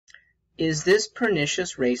Is this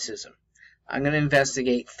pernicious racism? I'm going to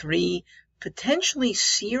investigate 3 potentially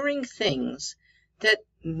searing things that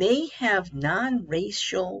may have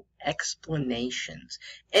non-racial explanations.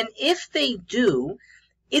 And if they do,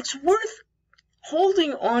 it's worth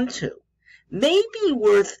holding on to. Maybe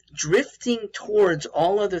worth drifting towards,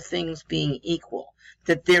 all other things being equal,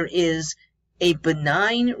 that there is a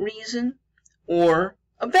benign reason or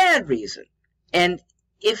a bad reason. And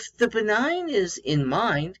if the benign is in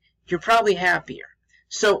mind, you're probably happier.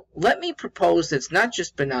 So let me propose that it's not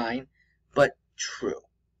just benign, but true.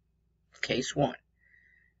 Case 1.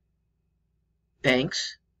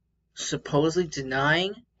 Banks supposedly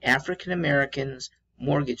denying African Americans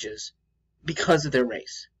mortgages because of their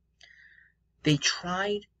race. They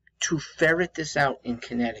tried to ferret this out in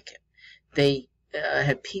Connecticut. They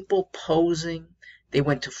had people posing. They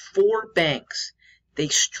went to 4 banks. They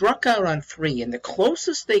struck out on 3, and the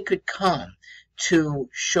closest they could come to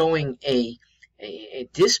showing a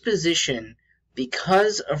disposition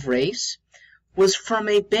because of race was from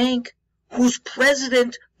a bank whose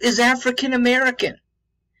president is African American.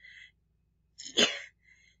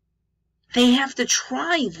 They have to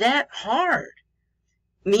try that hard.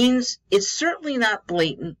 Means it's certainly not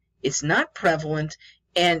blatant, it's not prevalent,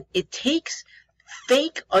 and it takes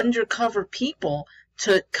fake undercover people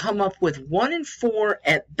to come up with 1 in 4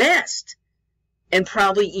 at best, and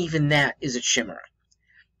probably even that is a chimera.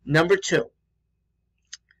 Number 2,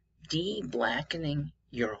 de-blackening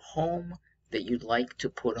your home that you'd like to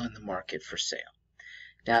put on the market for sale.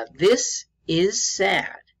 Now, this is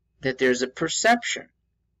sad that there's a perception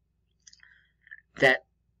that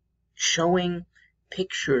showing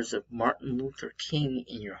pictures of Martin Luther King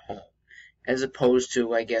in your home, as opposed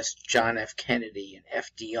to, I guess, John F. Kennedy and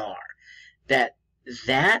FDR,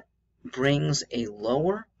 that brings a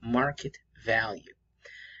lower market value.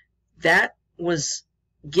 That was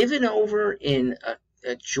given over in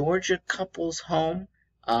a Georgia couple's home,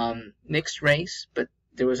 mixed race, but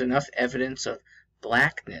there was enough evidence of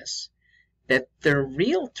blackness that their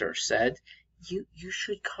realtor said, you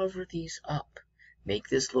should cover these up. Make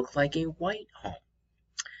this look like a white home.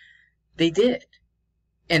 They did,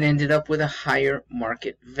 and ended up with a higher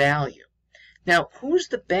market value. Now, who's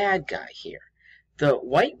the bad guy here? The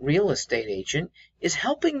white real estate agent is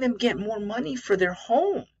helping them get more money for their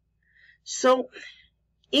home. So,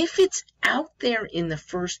 if it's out there in the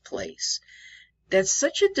first place, that's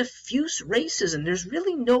such a diffuse racism, there's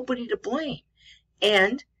really nobody to blame.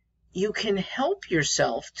 And you can help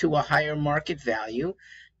yourself to a higher market value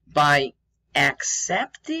by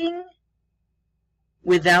accepting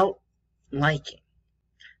without liking.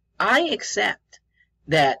 I accept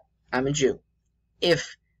that I'm a Jew.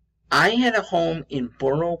 If I had a home in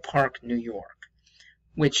Borough Park, New York,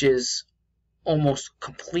 which is almost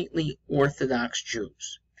completely Orthodox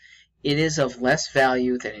Jews, it is of less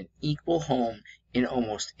value than an equal home in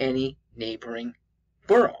almost any neighboring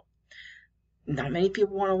borough. Not many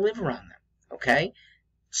people want to live around them, okay?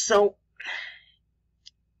 So,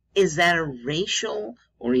 is that a racial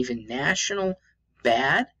or even national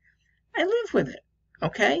bad? I live with it,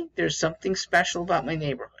 okay? There's something special about my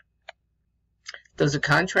neighborhood. Does a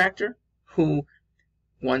contractor who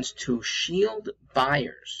wants to shield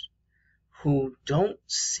buyers who don't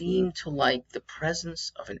seem to like the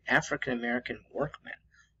presence of an African American workman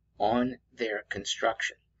on their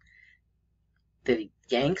construction, that he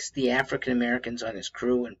yanks the African Americans on his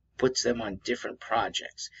crew and puts them on different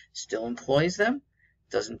projects, still employs them,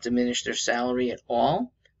 doesn't diminish their salary at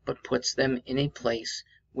all, but puts them in a place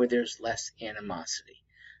where there's less animosity?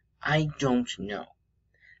 I don't know.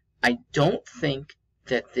 I don't think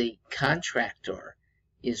that the contractor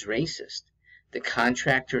is racist. The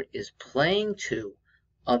contractor is playing to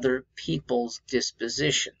other people's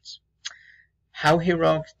dispositions. How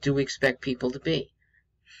heroic do we expect people to be?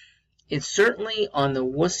 It's certainly on the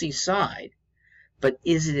wussy side, but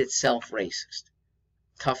is it itself racist?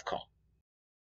 Tough call.